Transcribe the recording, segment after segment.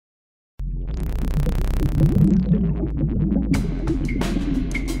You're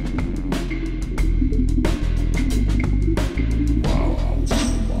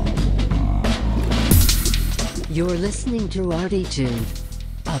listening to ArTEEtude,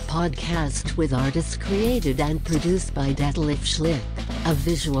 a podcast with artists created and produced by Detlef Schlich, a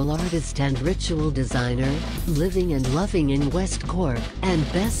visual artist and ritual designer, living and loving in West Cork, and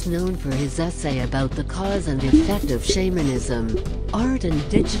best known for his essay about the cause and effect of shamanism, art and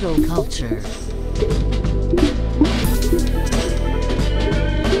digital culture.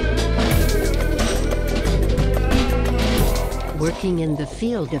 Working in the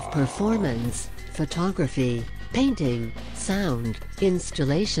field of performance, photography, painting, sound,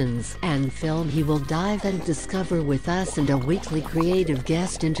 installations, and film, he will dive and discover with us and a weekly creative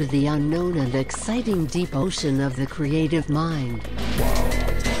guest into the unknown and exciting deep ocean of the creative mind.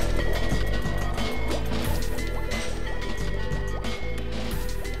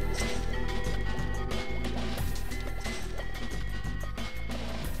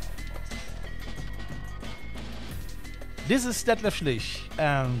 This is Detlef Schlich,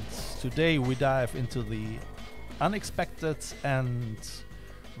 and today we dive into the unexpected and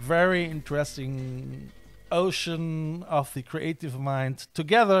very interesting ocean of the creative mind,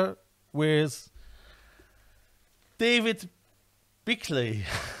 together with David Bickley.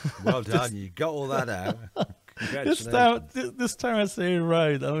 Well done, you got all that out. This time I say it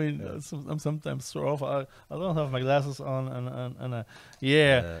right. I mean, I'm sometimes throw off. I don't have my glasses on, and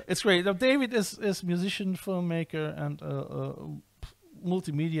it's great. Now, David is musician, filmmaker, and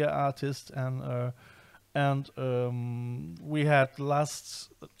multimedia artist, and we had last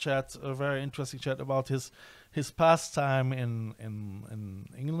chat a very interesting chat about his pastime in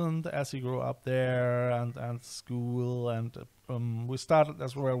England as he grew up there, and school, and we started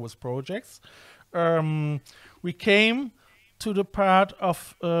as well with projects. We came to the part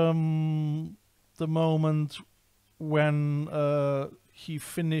of the moment when he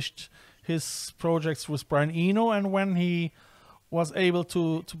finished his projects with Brian Eno, and when he was able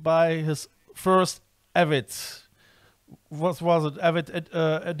to buy his first Avid. What was it? Avid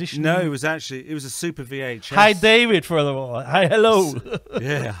edition? No, it was a Super VHS. Hi, David. Furthermore, hi, hello.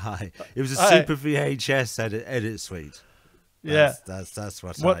 Yeah, hi. It was a Super VHS edit suite. That's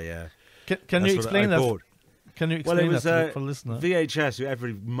what I. Can you explain that? Bought. Can you explain that for listener?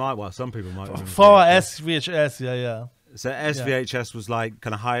 VHS. Some people might remember. 4S VHS, yeah. So SVHS was like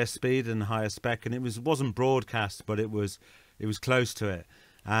kind of higher speed and higher spec, and it wasn't broadcast, but it was close to it.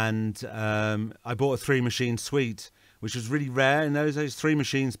 And I bought a 3-machine suite, which was really rare in those days. 3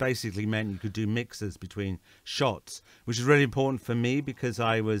 machines basically meant you could do mixes between shots, which is really important for me because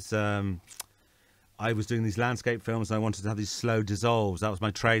I was doing these landscape films and I wanted to have these slow dissolves. That was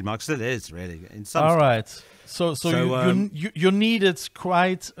my trademark. Still is, really. All right. So you needed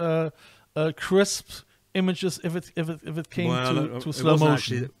quite crisp images if it came to slow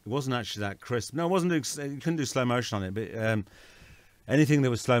motion. It wasn't actually that crisp. No, you couldn't do slow motion on it, but anything that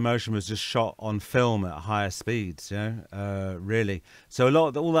was slow motion was just shot on film at higher speeds, really. So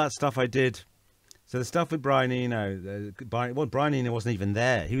all that stuff I did. So the stuff with Brian Eno, Brian Eno wasn't even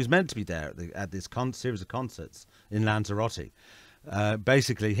there. He was meant to be there at this series of concerts in Lanzarote.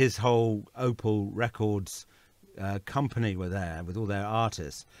 Basically, his whole Opal Records company were there with all their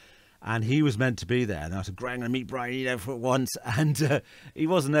artists. And he was meant to be there. And I said, great, I'm going to meet Brian Eno for once. And he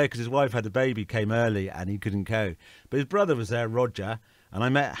wasn't there because his wife had a baby, came early, and he couldn't go. But his brother was there, Roger. And I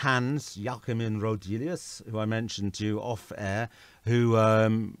met Hans Joachim Rodelius, who I mentioned to you off air, who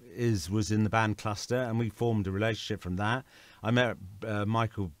was in the band Cluster, and we formed a relationship from that. I met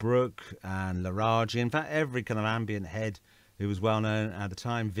Michael Brook and Laragi. In fact, every kind of ambient head who was well known at the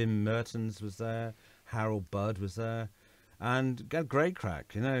time. Wim Mertens was there. Harold Budd was there. And got great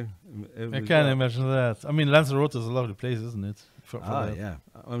crack, I can't imagine that. I mean, Lanzarote is a lovely place, isn't it? Yeah.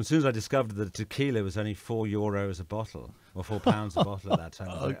 As soon as I discovered that tequila was only €4 a bottle, or £4 a bottle at that time,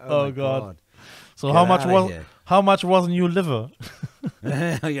 I was like, oh my God. So how much was a new liver?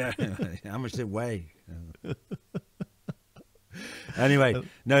 Yeah, how much did it weigh? Anyway,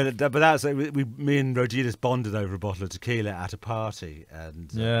 no, but that's me and Rodelius bonded over a bottle of tequila at a party,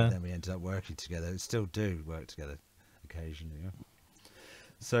 and then we ended up working together. We still do work together occasionally.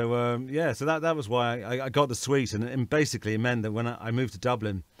 So so that was why I got the suite, and basically it meant that when I moved to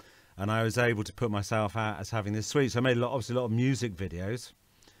Dublin, and I was able to put myself out as having this suite. So I made obviously a lot of music videos.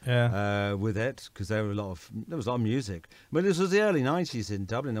 With it, because there was a lot of music. But this was the early 90s in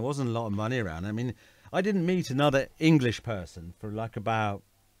Dublin. There wasn't a lot of money around. I mean, I didn't meet another English person for like about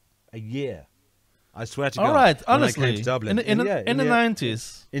a year. I swear to God. All right, honestly, when I came to Dublin. in the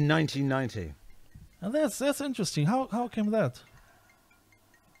 90s. In 1990. And that's interesting. How came that?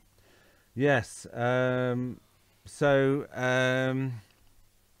 Yes.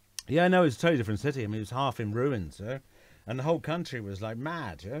 Yeah, no, it's a totally different city. I mean, it was half in ruins, and the whole country was like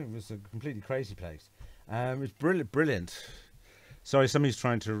mad. It was a completely crazy place. It was brilliant. Sorry, somebody's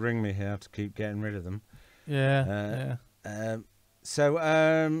trying to ring me here. I have to keep getting rid of them. Yeah. So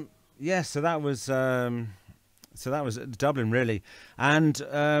that was Dublin, really. And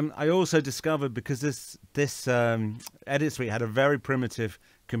I also discovered, because this edit suite had a very primitive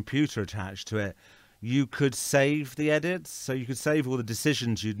computer attached to it, you could save the edits, so you could save all the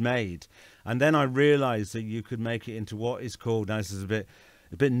decisions you'd made. And then I realized that you could make it into what is called, now this is a bit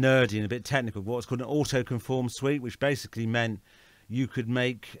nerdy and a bit technical, what's called an auto-conform suite, which basically meant you could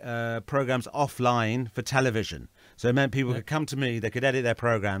make programs offline for television. So it meant people could come to me, they could edit their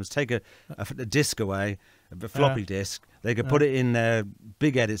programs, take a disk away, a floppy disk, they could put it in their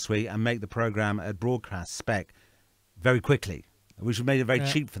big edit suite and make the program at broadcast spec very quickly, which made it very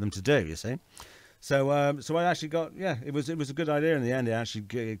cheap for them to do, you see. So I actually got, it was a good idea in the end. It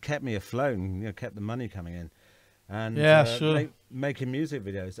actually kept me afloat and kept the money coming in. And making music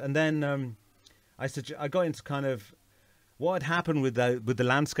videos. And then I got into kind of what had happened with the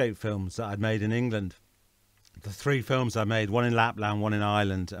landscape films that I'd made in England. The 3 films I made, one in Lapland, one in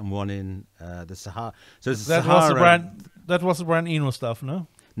Ireland, and one in the Sahara. So it's that Sahara. That was the brand Eno stuff, no?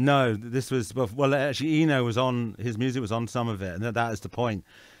 No, this was, well, actually Eno was on, his music was on some of it, and that is the point.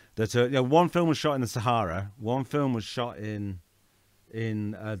 That one film was shot in the Sahara, one film was shot in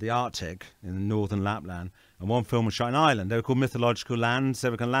the Arctic, in northern Lapland, and one film was shot in Ireland. They were called mythological lands. They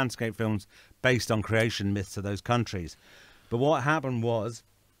were kind of landscape films based on creation myths of those countries. But what happened was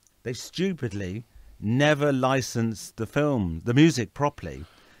they stupidly never licensed the music properly,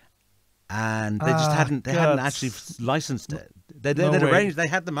 and they just hadn't actually licensed it. They'd arranged, they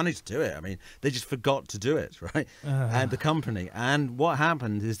had the money to do it. I mean, they just forgot to do it, right? And the company. And what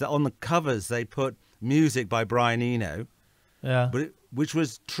happened is that on the covers they put music by Brian Eno, which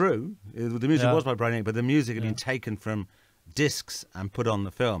was true. The music was by Brian Eno, but the music had been taken from discs and put on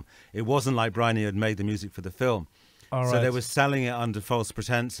the film. It wasn't like Brian Eno had made the music for the film. So they were selling it under false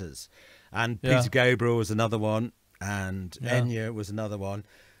pretenses. And Peter Gabriel was another one, and Enya was another one.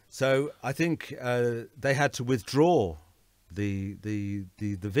 So I think they had to withdraw the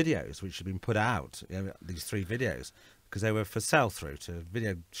videos which had been put out, these 3 videos, because they were for sell through to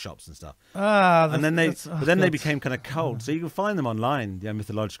video shops and stuff. And then they became kind of cult. So you can find them online,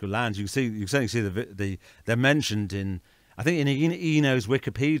 mythological lands. You can certainly see they're mentioned in, I think in Eno's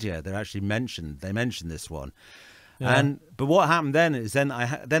Wikipedia. They mentioned this one. But what happened then is I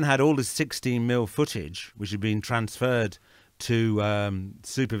had all this 16mm footage which had been transferred to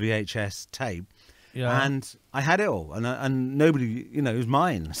Super VHS tape. And I had it all, and nobody, it was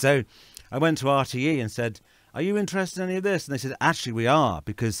mine. So I went to RTE and said, "Are you interested in any of this?" And they said, "Actually, we are,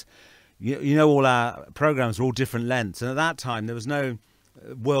 because all our programs are all different lengths, and at that time there was no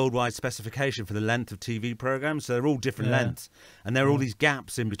worldwide specification for the length of TV programs, so they're all different lengths, and there are all these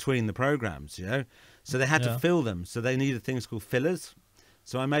gaps in between the programs, So they had to fill them. So they needed things called fillers.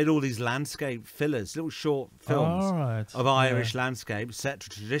 So I made all these landscape fillers, little short films of Irish landscapes set to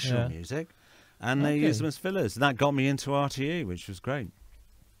traditional music. And they used them as fillers. And that got me into RTE, which was great.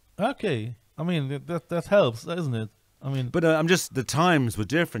 Okay. I mean, that helps, doesn't it? I mean, but the times were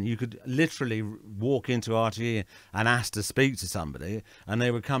different. You could literally walk into RTE and ask to speak to somebody, and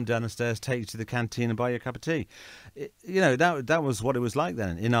they would come down the stairs, take you to the canteen, and buy you a cup of tea. That was what it was like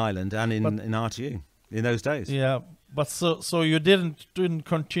then in Ireland and in RTE in those days. Yeah, but so you didn't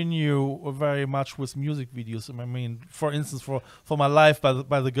continue very much with music videos. I mean, for instance, for My Life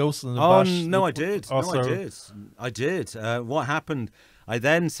by the Ghosts in the Bush. No, I did. I did. What happened? I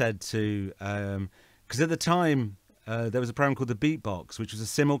then said to because at the time there was a program called The Beatbox, which was a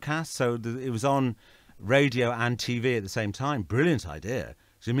simulcast, so it was on radio and TV at the same time. Brilliant idea.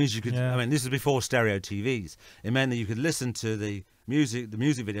 So it means you could. I mean, this is before stereo TVs. It meant that you could listen to the music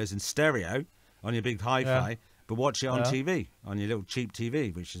videos in stereo on your big hi-fi, but watch it on TV, on your little cheap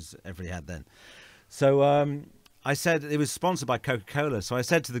TV, which is everybody had then. So I said, it was sponsored by Coca-Cola, so I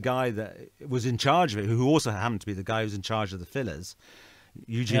said to the guy that was in charge of it, who also happened to be the guy who was in charge of the fillers,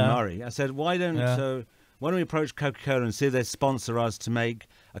 Eugene Murray, I said, why don't we approach Coca-Cola and see if they sponsor us to make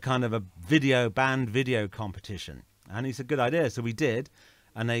a kind of a band video competition? And he said, good idea. So we did,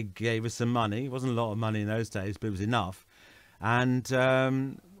 and they gave us some money. It wasn't a lot of money in those days, but it was enough. And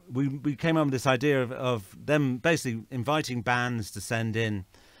we came up with this idea of them basically inviting bands to send in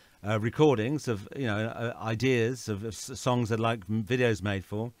recordings of ideas of songs they'd like videos made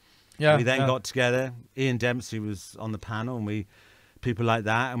for. We then got together. Ian Dempsey was on the panel, and people like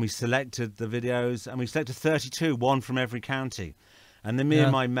that, and we selected the videos, and we selected 32, one from every county. And then me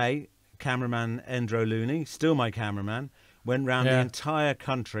and my mate cameraman Endro Looney, still my cameraman, went round the entire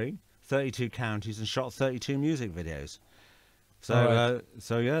country, 32 counties, and shot 32 music videos. So,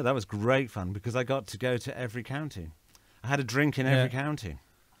 so yeah, that was great fun because I got to go to every county. I had a drink in every county.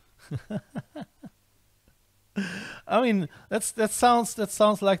 I mean, that sounds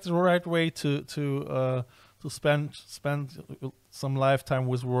like the right way to spend some lifetime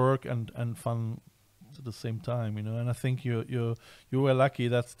with work and fun at the same time, you know. And I think you were lucky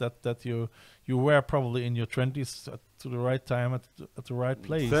that you were probably in your 20s to the right time at the right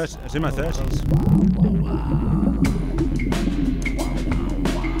place. I was in my 30s.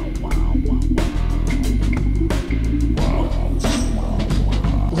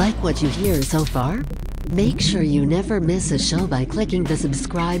 Like what you hear so far? Make sure you never miss a show by clicking the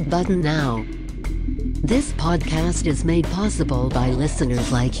subscribe button now. This podcast is made possible by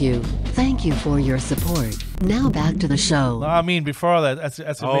listeners like you. Thank you for your support. Now back to the show. No, I mean, before that, as you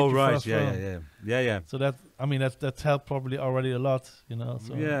made your first film. Yeah. So that, I mean, that helped probably already a lot, you know.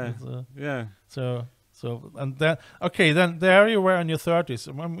 So So and then then there you were in your 30s.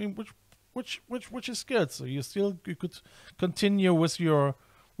 I mean, which is good. So you could continue with your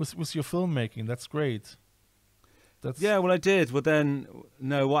filmmaking. That's great. Yeah, well, I did. Well, then,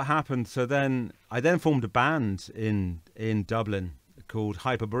 no, what happened? So then I formed a band in Dublin called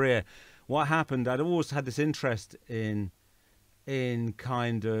Hyperborea. What happened? I'd always had this interest in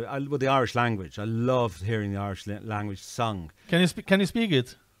kind of the Irish language. I loved hearing the Irish language sung. Can you speak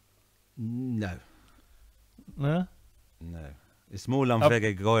it? No. No. No. It's more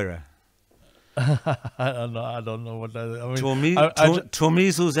Lamvega Goira. I don't know what that is. I mean, to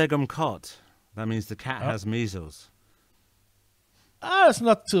measles egum cot. That means the cat has measles. It's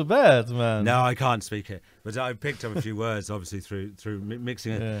not too bad, man. No, I can't speak it, but I picked up a few words, obviously through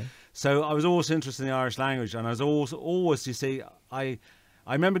mixing it. Yeah. So I was also interested in the Irish language, and I was always, you see, I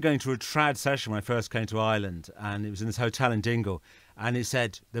remember going to a trad session when I first came to Ireland, and it was in this hotel in Dingle, and it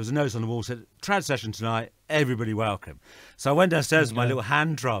said, there was a note on the wall that said, trad session tonight, everybody welcome. So I went downstairs with my little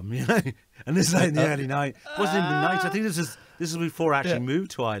hand drum, you know, and this is like in the early night. It wasn't even the night. I think this was before I actually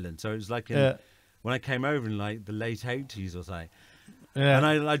moved to Ireland, so it was like when I came over in like the late 80s or something. Yeah.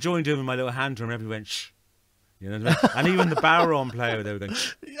 And I joined in with my little hand drum, and everybody went shh, you know what I mean? And even the baron player, they were going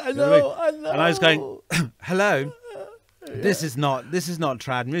shh. I know. And I was going, hello. This is not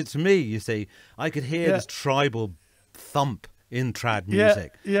trad music. To me, you see, I could hear this tribal thump in trad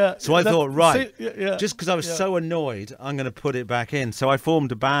music. Yeah. So I thought, just because I was so annoyed, I'm going to put it back in. So I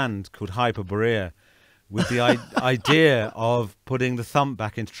formed a band called Hyperborea with the idea of putting the thump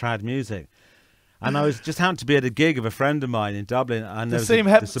back into trad music. And I was just happened to be at a gig of a friend of mine in Dublin, and the same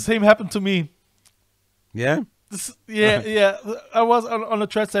happened to me. Yeah. Yeah. I was on a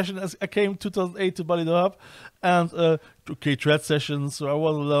trad session. As I came 2008 to Ballydub, and trad sessions. So I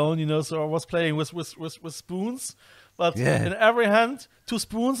was alone, you know. So I was playing with spoons, but in every hand 2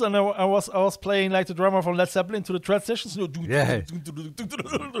 spoons, and I was playing like the drummer from Led Zeppelin to the trad sessions, singing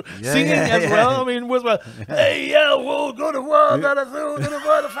as well. I mean, with hey yeah, we'll go to war, gotta do the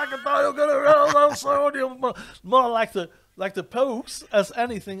motherfucking dial, gotta roll so more like the Popes as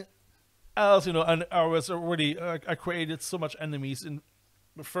anything else, you know. And I was already I created so much enemies in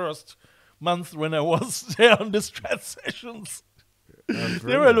the first month when I was there on these trad sessions.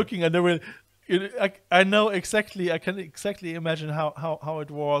 They were looking and they were. I know exactly. I can exactly imagine how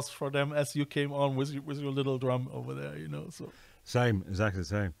it was for them as you came on with your little drum over there. You know, so exactly the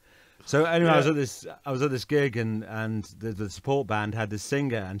same. So anyway, I was at this gig, and the support band had this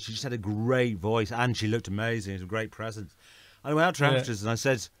singer, and she just had a great voice, and she looked amazing. It was a great presence. I went out to amateurs, and I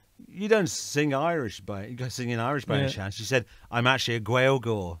said, "You don't sing Irish, you guys sing in Irish by any chance?" She said, "I'm actually a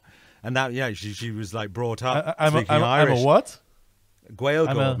Gaeilgeoir," and that she was like brought up speaking Irish. I'm a what?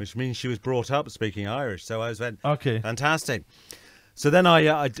 Gaeilgeoir, which means she was brought up speaking Irish. So I was okay, fantastic. So then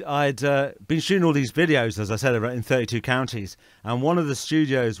I'd been shooting all these videos, as I said, in 32 counties, and one of the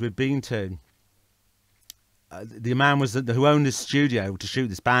studios we'd been to, the man who owned this studio to shoot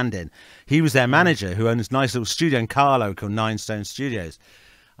this band in. He was their manager, who owned this nice little studio in Carlow called Nine Stone Studios.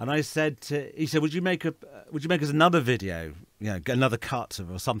 And he said, "Would you make us another video, you know, another cut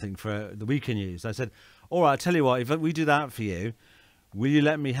or something for the we can use?" I said, "All right, I'll tell you what, if we do that for you, will you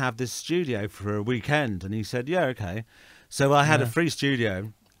let me have this studio for a weekend?" And he said, "Yeah, okay." So I had a free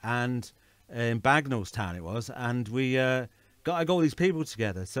studio, and in Bagnallstown it was, and I got all these people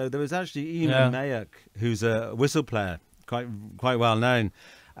together. So there was actually Eamon Mayok, who's a whistle player, quite well known.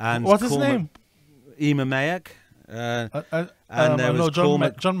 And what's his name? Eamon Mayok. And there was John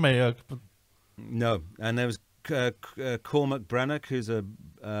Mayok. No, and there was Cormac Brennock, who's a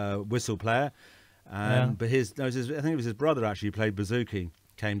whistle player. But I think it was his brother actually who played bouzouki,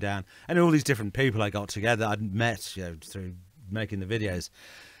 came down, and all these different people I got together, I'd met, you know, through making the videos.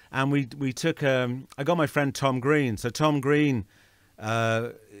 And we took, I got my friend Tom Green. So Tom Green,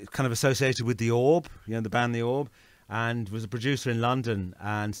 kind of associated with The Orb, you know, the band The Orb, and was a producer in London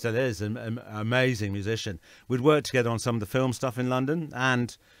and still is an amazing musician. We'd worked together on some of the film stuff in London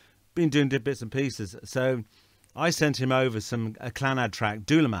and been doing bits and pieces. So I sent him over a Clannad track,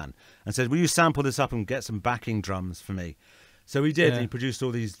 Doulaman, and said, will you sample this up and get some backing drums for me? So he did, and he produced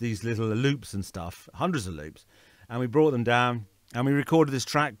all these little loops and stuff, hundreds of loops, and we brought them down. And we recorded this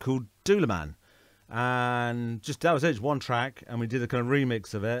track called Doulaman. And just that was it, just one track. And we did a kind of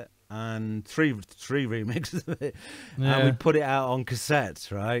remix of it. And three remixes of it. Yeah. And we put it out on cassette,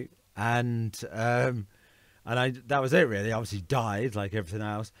 right? And that was it, really. Obviously died, like everything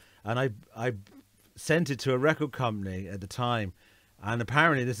else. And I sent it to a record company at the time. And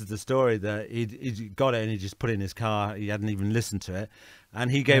apparently this is the story, that he got it and he just put it in his car. He hadn't even listened to it. And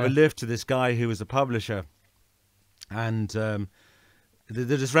he gave a lift to this guy who was a publisher. And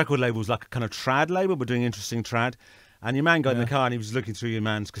this record label was like a kind of trad label, but doing interesting trad. And your man got in the car and he was looking through your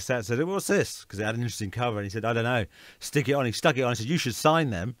man's cassette and said, what's this? Because it had an interesting cover. And he said, I don't know. Stick it on. He stuck it on. He said, you should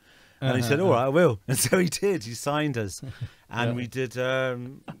sign them. And he said, all right, I will. And so he did. He signed us. And we did,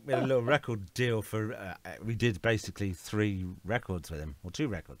 we had a little record deal for, we did basically 3 records with him, or 2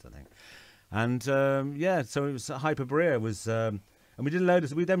 records, I think. And so it was Hyperborea was... and we did a load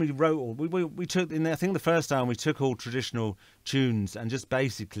of. Then we wrote all. We took in. I think the first time we took all traditional tunes and just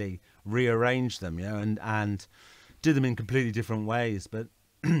basically rearranged them, you know, and did them in completely different ways. But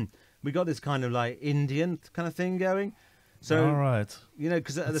we got this kind of like Indian kind of thing going. So, all right, you know,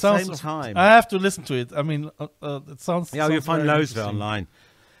 because at the same time, I have to listen to it. I mean, it sounds. Yeah, you'll find loads of it online.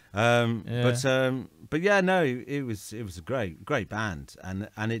 But yeah, no, it was a great band, and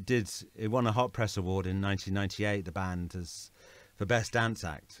it won a Hotpress award in 1998. The band for Best Dance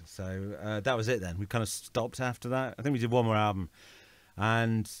Act. So that was it then. We kind of stopped after that. I think we did one more album.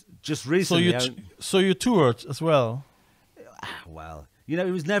 And just recently... So you toured as well? Well, you know,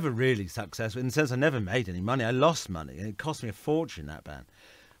 it was never really successful in the sense I never made any money. I lost money. And it cost me a fortune, that band.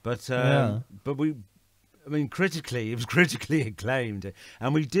 But critically, it was critically acclaimed.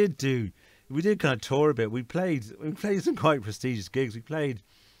 And we did kind of tour a bit. We played some quite prestigious gigs. We played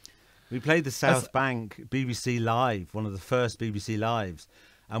the South Bank BBC Live, one of the first BBC Lives,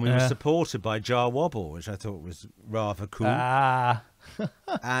 and we were supported by Jar Wobble, which I thought was rather cool. And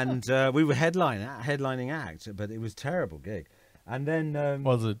we were headlining act, but it was a terrible gig. And then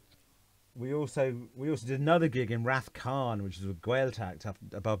was it? We also did another gig in Rathcarn, which is a Gaeltacht up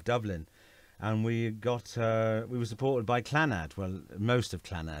above Dublin, and we were supported by Clannad, well, most of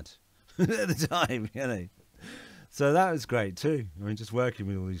Clannad at the time, you know. So that was great too. I mean, just working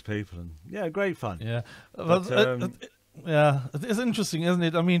with all these people, and great fun. Yeah, but it's interesting, isn't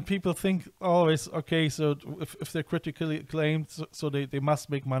it? I mean, people think always, okay, so if they're critically acclaimed, so they must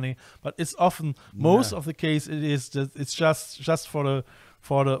make money. But it's often most of the case it's just for the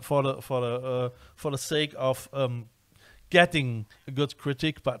sake of getting a good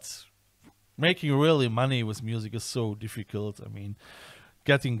critic, but making really money with music is so difficult. I mean,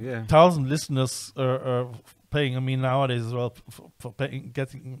 getting 1,000 listeners paying. I mean, nowadays as well for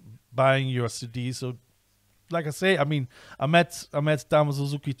buying your CD. So, like I say, I mean, I met Damo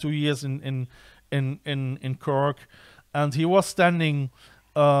Suzuki 2 years in Cork, and he was standing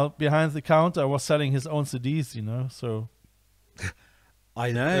behind the counter. Was selling his own CDs, you know. So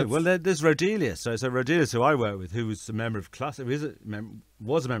I know. Well, there's Rodelius. So Rodelius, who I work with, who was a member of Cluster, was a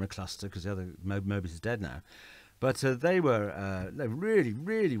member of Cluster because the other Mobius is dead now. But they were a really,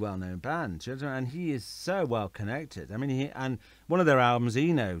 really well-known band, and he is so well-connected. I mean, and one of their albums,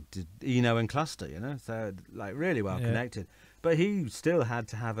 Eno and Cluster, you know, so like really well-connected. But he still had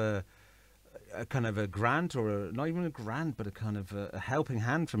to have a kind of a grant, or not even a grant, but a kind of a helping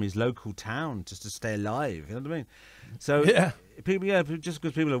hand from his local town just to stay alive. You know what I mean? So people, just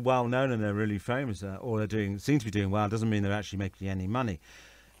because people are well-known and they're really famous, or seem to be doing well, doesn't mean they're actually making any money.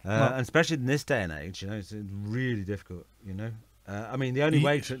 And especially in this day and age, you know, it's really difficult, you know. I mean, the only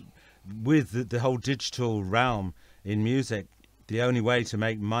way with the whole digital realm in music, the only way to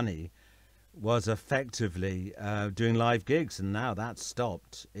make money was effectively doing live gigs, and now that's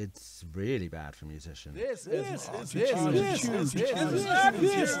stopped. It's really bad for musicians.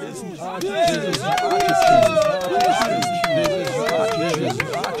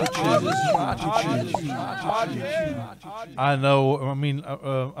 I know. I mean,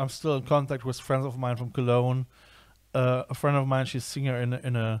 I'm still in contact with friends of mine from Cologne. A friend of mine, she's a singer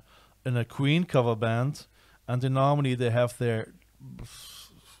in a Queen cover band, and normally they have their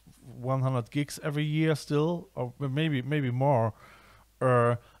 100 gigs every year still, or maybe more.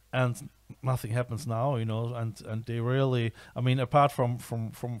 and nothing happens now, and they really, I mean, apart from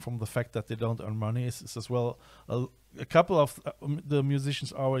the fact that they don't earn money, it's as well a couple of the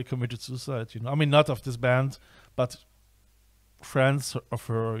musicians already committed suicide. I mean, not of this band, but friends of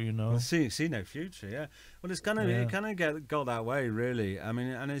her. Well, see no future. Yeah. Well, it kind of got that way, really. I mean,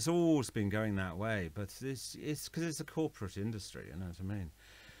 and it's always been going that way. But it's because it's a corporate industry. You know what I mean?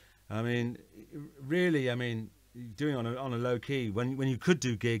 I mean, really. I mean, doing on a low key when you could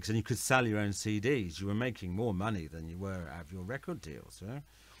do gigs and you could sell your own CDs, you were making more money than you were out of your record deals. Yeah?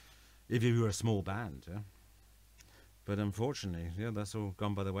 If you were a small band. Yeah? But unfortunately, that's all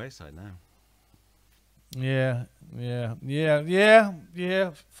gone by the wayside now. Yeah. I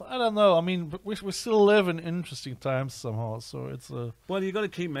don't know. I mean, we still live in interesting times somehow. So it's well, you got to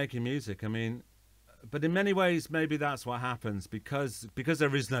keep making music. I mean, but in many ways, maybe that's what happens because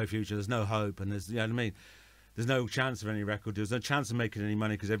there is no future, there's no hope, and there's what I mean. There's no chance of any record deals, no chance of making any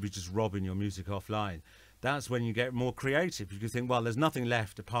money because everybody's just robbing your music offline. That's when you get more creative. You can think, well, there's nothing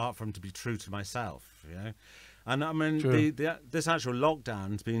left apart from to be true to myself. And I mean, this actual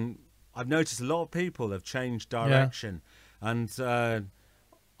lockdown has been. I've noticed a lot of people have changed direction, and I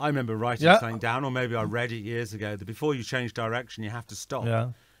remember writing something down, or maybe I read it years ago, that before you change direction, you have to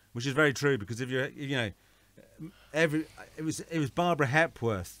stop, which is very true, because if it was Barbara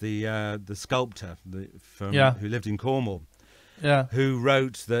Hepworth, the sculptor who lived in Cornwall, who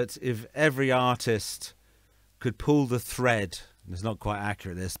wrote that if every artist could pull the thread, and it's not quite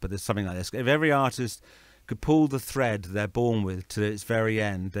accurate this, but there's something like this, if every artist could pull the thread they're born with to its very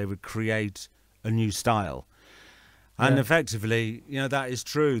end, they would create a new style. And effectively, that is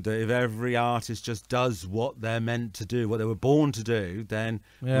true, that if every artist just does what they're meant to do, what they were born to do, then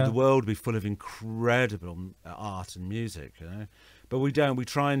the world would be full of incredible art and music. But we don't. We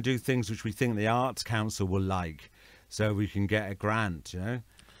try and do things which we think the Arts Council will like, so we can get a grant,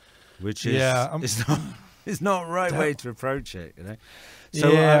 which is it's not the right way to approach it. So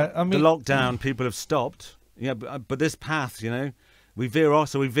I mean, the lockdown, people have stopped. But this path, we veer off.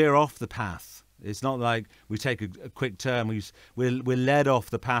 So we veer off the path. It's not like we take a quick turn. We're led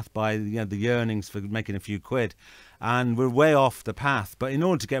off the path by the yearnings for making a few quid, and we're way off the path. But in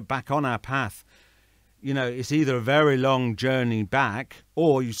order to get back on our path, it's either a very long journey back,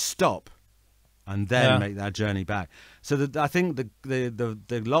 or you stop and then make that journey back. So I think the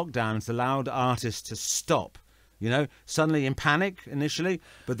lockdown has allowed artists to stop. Suddenly in panic initially,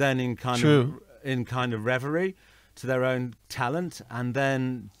 but then in kind of reverie to their own talent, and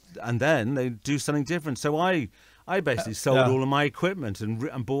then they do something different. So I basically sold all of my equipment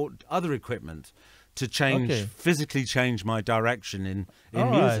and bought other equipment to physically change my direction in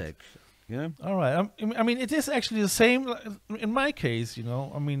music. All right. I mean, it is actually the same in my case.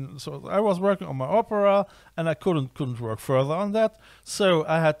 I mean, so I was working on my opera, and I couldn't work further on that. So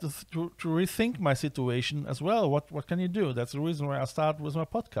I had to rethink my situation as well. What can you do? That's the reason why I started with my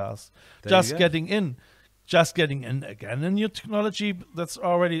podcast. Just getting in again. A new technology. That's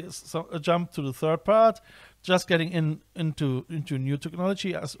already a jump to the third part. Just getting into new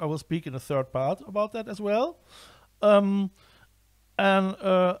technology. As I will speak in the third part about that as well. And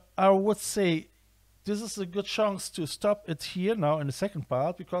I would say this is a good chance to stop it here now in the second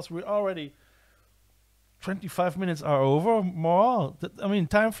part, because we're already 25 minutes are over more. I mean,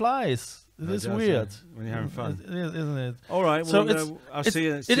 time flies. It is weird. When you're having fun. Isn't it? All right. Well, I'll see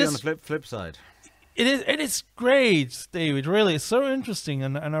you on the flip side. It is great, David. Really, it's so interesting,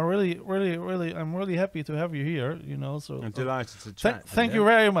 and I I'm really happy to have you here. So I'm delighted to chat. Thank you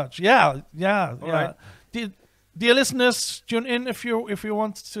very much. Yeah. Right. Dear listeners, tune in if you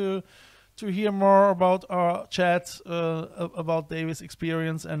want to hear more about our chat about David's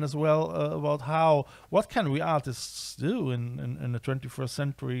experience, and as well about what can we artists do in the 21st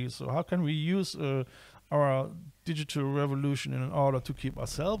century. So how can we use our digital revolution in order to keep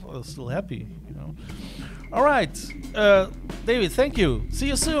ourselves still happy? All right, David, thank you. See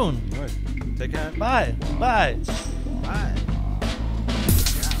you soon. All right. Take care. Bye.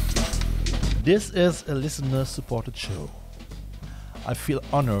 This is a listener-supported show. I feel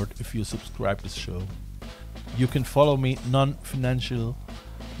honored if you subscribe this show. You can follow me non-financial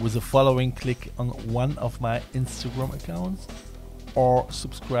with the following click on one of my Instagram accounts, or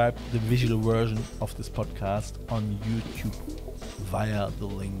subscribe the visual version of this podcast on YouTube via the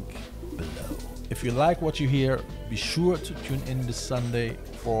link below. If you like what you hear, be sure to tune in this Sunday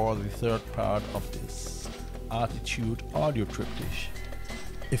for the third part of this ArTEEtude audio triptych.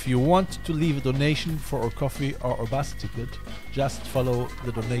 If you want to leave a donation for a coffee or a bus ticket, just follow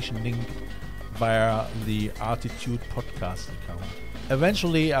the donation link via the ArTEEtude podcast account.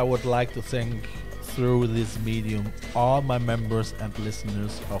 Eventually, I would like to thank through this medium all my members and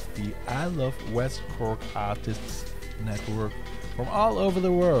listeners of the I Love West Cork Artists Network from all over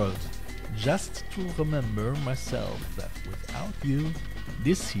the world, just to remember myself that without you,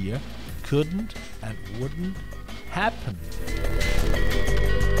 this here couldn't and wouldn't happen.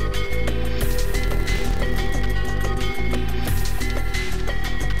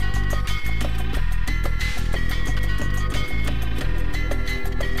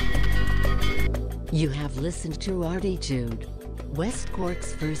 You have listened to ArTEEtude, West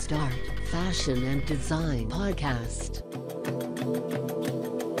Cork's first art, fashion and design podcast.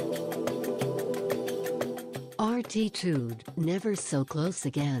 ArTEEtude, never so close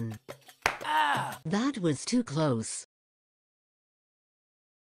again. That was too close.